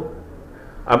people.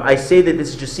 I say that this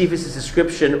is Josephus'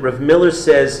 description. Rav Miller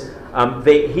says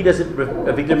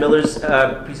Victor Miller's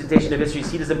presentation of history,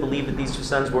 he doesn't believe that these two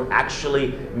sons were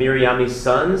actually Miriam's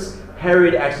sons.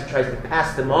 Herod actually tries to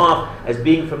pass them off as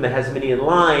being from the Hasmonean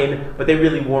line, but they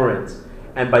really weren't.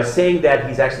 And by saying that,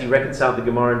 he's actually reconciled the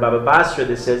Gemara in Baba Basra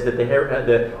that says that the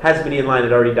Hasmonean line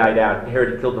had already died out.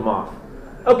 Herod had killed them off.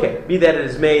 Okay, be that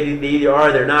as may, they either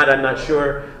are, they're not, I'm not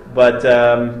sure. But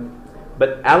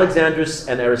Alexandrus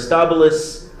and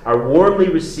Aristobulus are warmly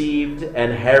received,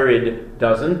 and Herod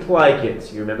doesn't like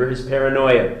it. You remember his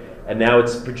paranoia. And now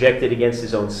it's projected against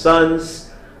his own sons.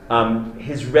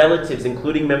 His relatives,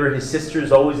 including, remember, his sister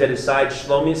is always at his side,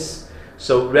 Shlomis.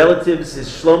 So relatives, his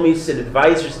Shlomis and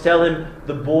advisors tell him,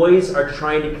 the boys are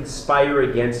trying to conspire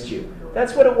against you.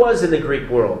 That's what it was in the Greek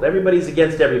world. Everybody's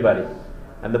against everybody.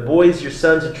 And the boys, your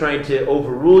sons, are trying to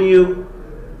overrule you.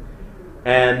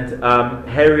 And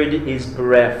Herod is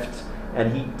bereft.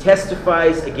 And he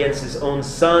testifies against his own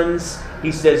sons.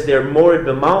 He says they're morid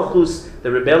b'malchus,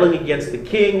 they're rebelling against the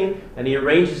king, and he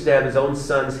arranges to have his own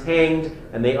sons hanged,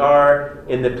 and they are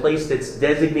in the place that's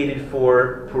designated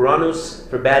for Puranus,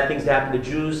 for bad things to happen to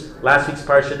Jews. Last week's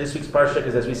Parsha, this week's Parsha,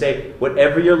 because as we say,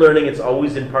 whatever you're learning, it's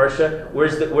always in Parsha.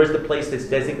 Where's the place that's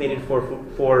designated for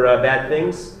bad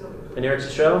things in Eretz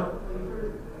Yisrael?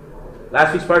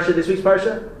 Last week's Parsha, this week's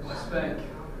Parsha? West Bank.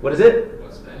 What is it?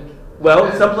 West Bank.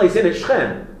 Well, someplace in it,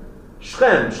 Shechem.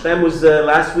 Shechem was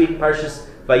last week, Parshas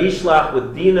Vayishlach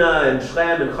with Dinah and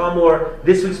Shechem and Chamor.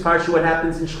 This week's Parsha, what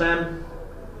happens in Shechem?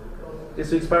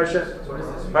 This week's Parsha?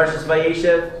 Parshas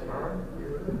Vayeshev.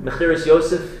 Mechiras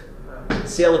Yosef. The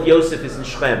sale of Yosef is in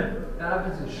Shechem. That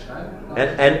happens in Shechem?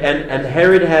 And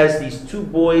Herod has these two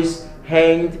boys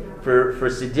hanged for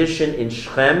sedition in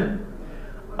Shechem.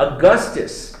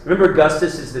 Augustus, remember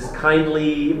Augustus is this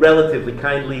relatively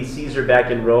kindly Caesar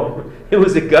back in Rome. It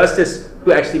was Augustus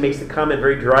who actually makes the comment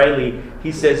very dryly.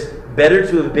 He says, better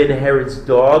to have been Herod's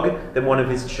dog than one of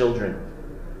his children.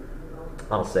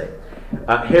 I'll say.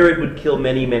 Herod would kill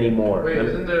many, many more. Wait,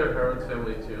 isn't there Herod's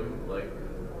family too?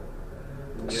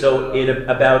 So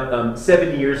about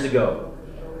 70 years ago,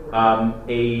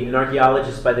 an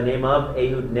archaeologist by the name of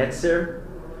Ehud Netzer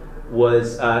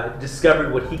was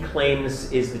discovered what he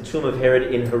claims is the tomb of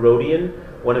Herod in Herodion,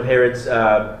 one of Herod's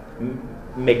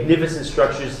magnificent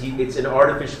structures. It's an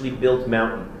artificially built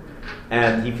mountain.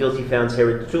 And he feels he found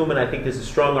Herod's tomb, and I think there's a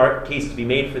strong case to be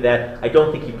made for that. I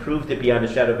don't think he proved it beyond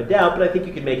a shadow of a doubt, but I think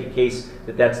you can make a case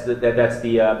that that's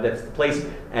the place.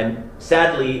 And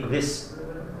sadly, this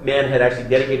man had actually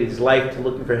dedicated his life to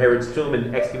looking for Herod's tomb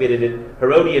and excavated it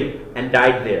Herodion and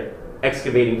died there,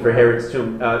 excavating for Herod's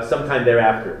tomb sometime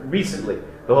thereafter. Recently,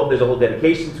 there's a whole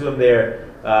dedication to him there.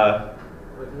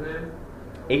 What's his name?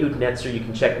 Ehud Netzer, you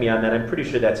can check me on that. I'm pretty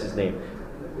sure that's his name.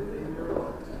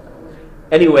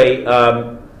 Anyway,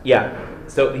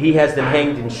 so he has them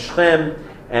hanged in Shechem,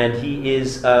 and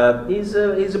he's a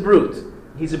brute.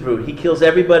 He's a brute. He kills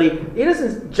everybody. He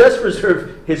doesn't just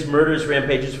reserve his murders,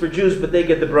 rampages for Jews, but they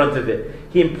get the brunt of it.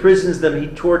 He imprisons them. He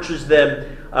tortures them.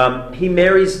 He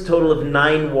marries a total of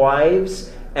 9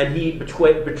 wives, and he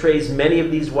betrays many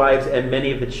of these wives and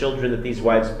many of the children that these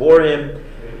wives bore him.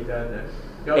 He died next.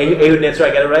 Ehud Netzer,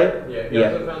 I got it right? Yeah. He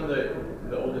also found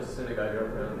the oldest synagogue ever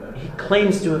found. He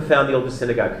claims to have found the oldest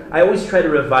synagogue. I always try to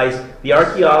revise the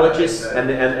archaeologists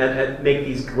and make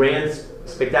these grand,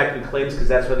 spectacular claims because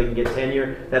that's where they can get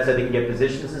tenure, that's how they can get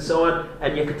positions and so on.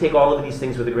 And you have to take all of these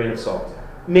things with a grain of salt.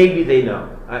 Maybe they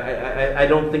know. I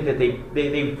don't think that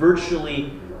they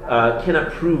virtually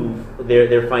cannot prove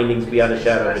their findings beyond a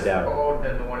shadow of a doubt. Older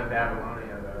than the one in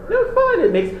Babylonia, though. No, fine.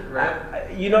 It makes.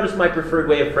 Right. You notice my preferred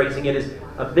way of phrasing it is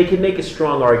they can make a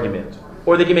strong argument,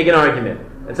 or they can make an argument.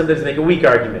 And sometimes they make a weak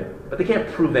argument, but they can't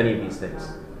prove any of these things.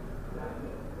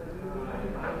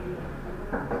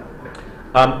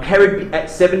 Herod, at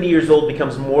 70 years old,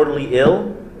 becomes mortally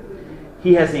ill.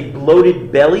 He has a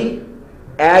bloated belly,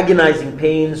 agonizing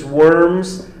pains,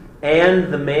 worms,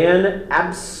 and the man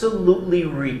absolutely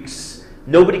reeks.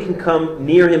 Nobody can come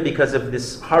near him because of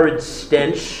this horrid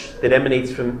stench that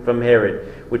emanates from Herod,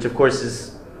 which of course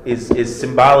is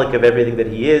symbolic of everything that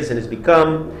he is and has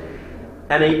become.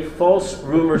 And a false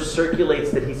rumor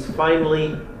circulates that he's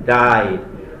finally died.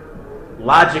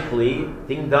 Logically,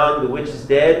 ding dong, the witch is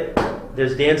dead.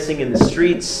 There's dancing in the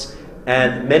streets.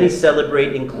 and many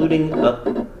celebrate, including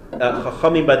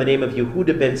Chachamim by the name of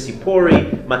Yehuda ben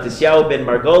Sipori, Matisyahu ben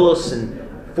Margolos, and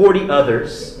 40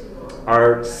 others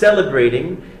are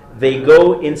celebrating. They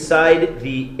go inside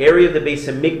the area of the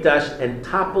Beis Hamikdash and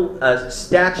topple a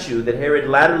statue that Herod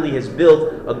latterly has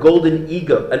built, a golden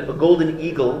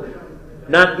eagle,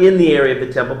 not in the area of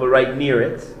the temple, but right near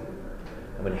it.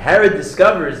 And when Herod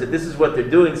discovers that this is what they're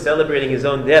doing, celebrating his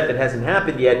own death that hasn't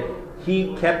happened yet,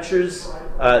 he captures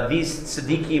these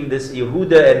tzaddikim, this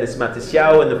Yehuda and this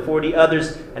Matisyahu and the 40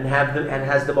 others, and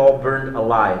has them all burned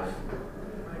alive.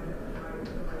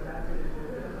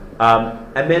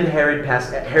 And then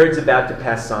Herod's about to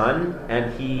pass on,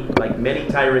 and he, like many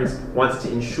tyrants, wants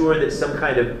to ensure that some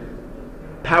kind of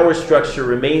power structure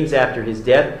remains after his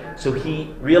death. So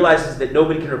he realizes that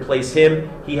nobody can replace him.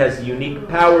 He has a unique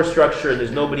power structure, and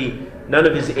none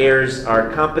of his heirs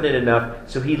are competent enough.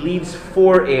 So he leaves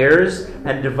 4 heirs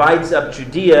and divides up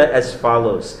Judea as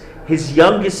follows. His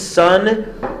youngest son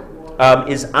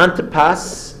is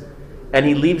Antipas, and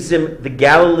he leaves him the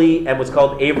Galilee and what's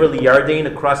called Aver Yarden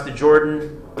across the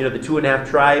Jordan, the 2.5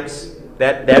 tribes,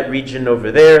 that region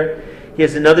over there. He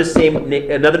has another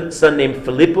son named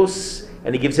Philippus,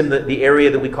 and he gives him the area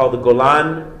that we call the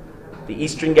Golan, the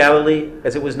eastern Galilee,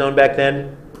 as it was known back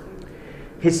then.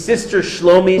 His sister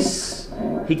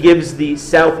Shlomis, he gives the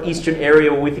southeastern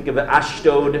area where we think of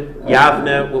Ashdod,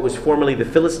 Yavne, what was formerly the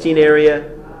Philistine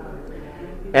area.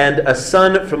 And a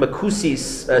son from a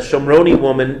Kusis, a Shomroni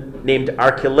woman named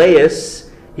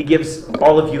Archelaus, he gives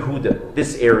all of Yehuda,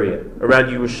 this area around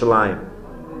Yerushalayim.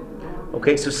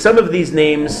 Okay, so some of these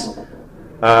names,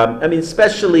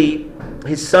 especially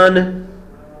his son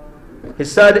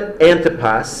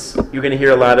Antipas, you're going to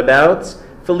hear a lot about.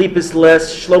 Philippus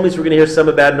less, Shlomis we're going to hear some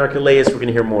about, and Archelaus we're going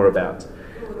to hear more about.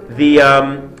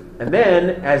 And then,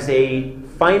 as a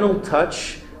final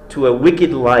touch to a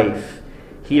wicked life,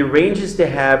 he arranges to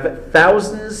have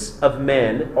thousands of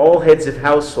men, all heads of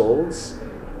households,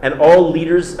 and all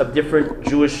leaders of different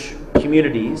Jewish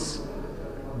communities,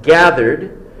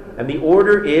 gathered, and the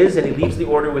order is, and he leaves the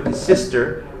order with his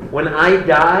sister, when I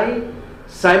die,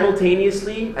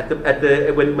 simultaneously,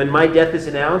 when my death is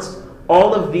announced,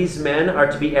 all of these men are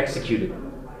to be executed.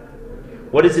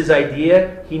 What is his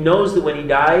idea? He knows that when he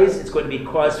dies, it's going to be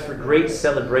cause for great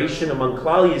celebration among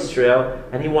Klal Yisrael,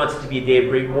 and he wants it to be a day of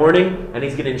great mourning, and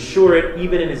he's going to ensure it,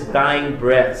 even in his dying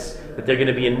breaths, that they're going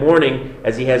to be in mourning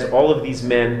as he has all of these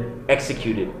men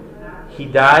executed. He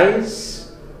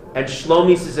dies, and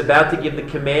Shlomis is about to give the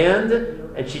command,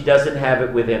 and she doesn't have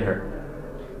it within her.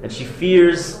 And she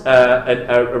fears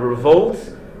a revolt,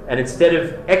 and instead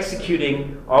of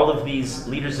executing all of these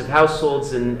leaders of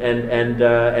households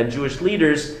and Jewish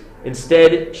leaders,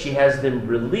 instead she has them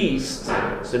released.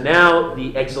 So now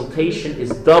the exaltation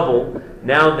is double.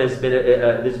 Now there's been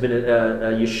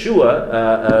a Yeshua,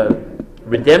 a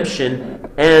redemption,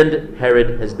 and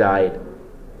Herod has died.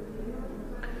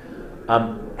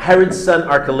 Herod's son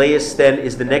Archelaus then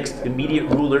is the next immediate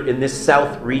ruler in this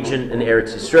south region in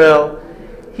Eretz Yisrael.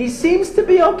 He seems to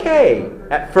be okay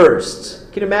at first.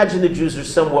 You can imagine the Jews are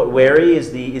somewhat wary.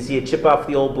 Is he a chip off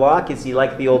the old block? Is he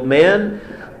like the old man?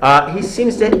 He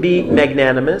seems to be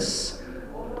magnanimous.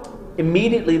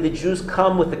 Immediately, the Jews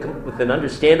come with an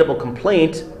understandable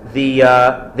complaint.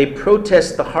 They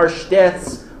protest the harsh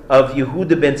deaths of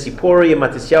Yehuda ben Sipori and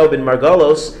Matisyahu ben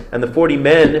Margolos and the 40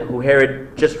 men who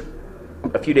Herod just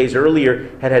a few days earlier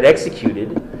had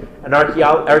executed. And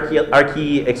Archelaus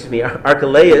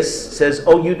says,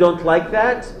 "Oh, you don't like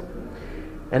that?"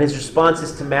 And his response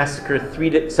is to massacre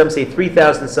some say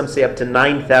 3,000, some say up to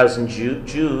 9,000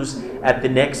 Jews at the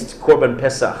next Korban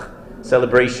Pesach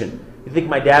celebration. You think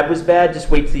my dad was bad?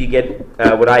 Just wait till you get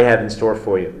what I have in store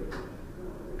for you.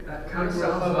 Kind of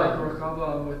sounds like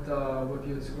Rechavam with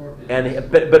Whippy the Scorpion.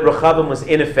 But Rechavam was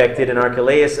ineffected, and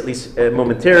Archelaus, at least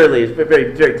momentarily,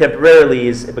 very very temporarily,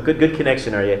 is a good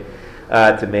connection, are you?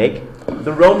 To make.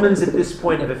 The Romans at this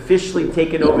point have officially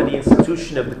taken over the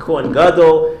institution of the Kohen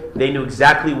Gadol. They knew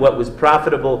exactly what was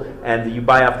profitable, and you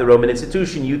buy off the Roman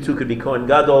institution, you too could be Kohen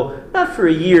Gadol, not for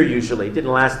a year usually. It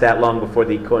didn't last that long before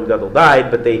the Kohen Gadol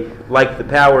died, but they liked the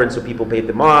power, and so people paid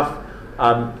them off.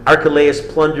 Archelaus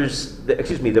plunders,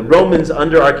 the Romans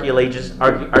under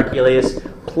Archelaus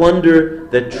plunder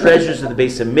the treasures of the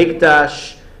Beis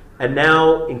Hamikdash, and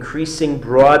now increasing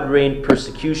broad-ranging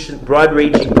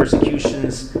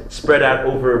persecutions spread out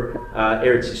over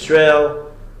Eretz Yisrael.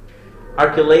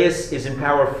 Archelaus is in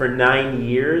power for 9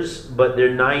 years, but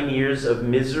they're 9 years of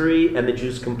misery, and the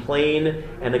Jews complain.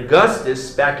 And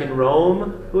Augustus, back in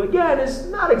Rome, who again is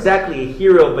not exactly a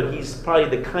hero, but he's probably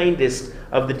the kindest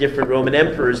of the different Roman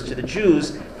emperors to the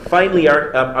Jews, finally,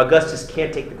 Augustus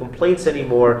can't take the complaints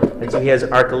anymore, and so he has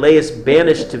Archelaus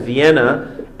banished to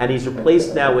Vienna, and he's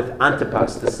replaced now with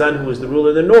Antipas, the son who was the ruler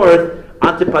of the north.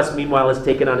 Antipas, meanwhile, has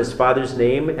taken on his father's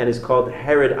name and is called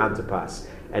Herod Antipas.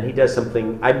 And he does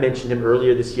something, I mentioned him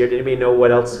earlier this year. Did anybody know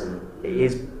what else?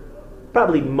 His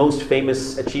probably most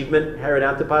famous achievement, Herod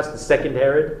Antipas, the second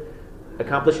Herod,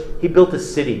 accomplished? He built a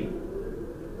city.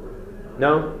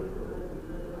 No?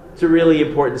 It's a really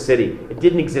important city. It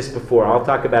didn't exist before. I'll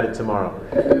talk about it tomorrow.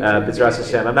 B'ezras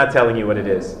Hashem. I'm not telling you what it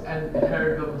is. And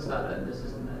Herod built Masada, and this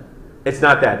isn't that. It's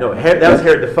not that. No, that was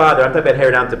Herod the father. I'm talking about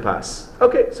Herod Antipas.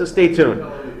 Okay, so stay tuned.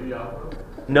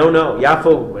 No.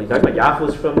 Yaffo. Are you talking about Yaffo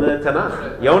is from the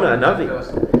Tanakh? Yonah, a Navi.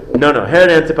 No.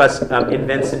 Herod Antipas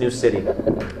invents a new city.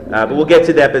 But we'll get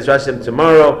to that B'ezras Hashem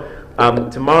tomorrow.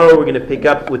 Tomorrow we're going to pick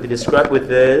up with the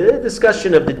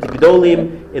discussion of the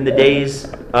Gedolim in the days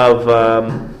of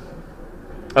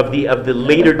the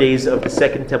later days of the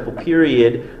Second Temple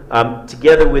period,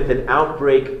 together with an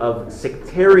outbreak of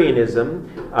sectarianism.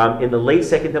 In the late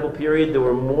Second Temple period, there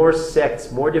were more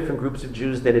sects, more different groups of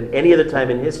Jews than at any other time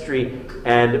in history,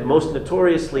 and most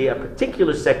notoriously, a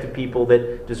particular sect of people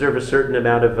that deserve a certain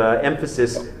amount of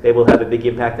emphasis. They will have a big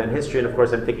impact on history, and of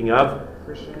course I'm thinking of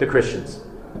the Christians.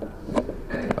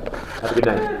 Have a good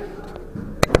night.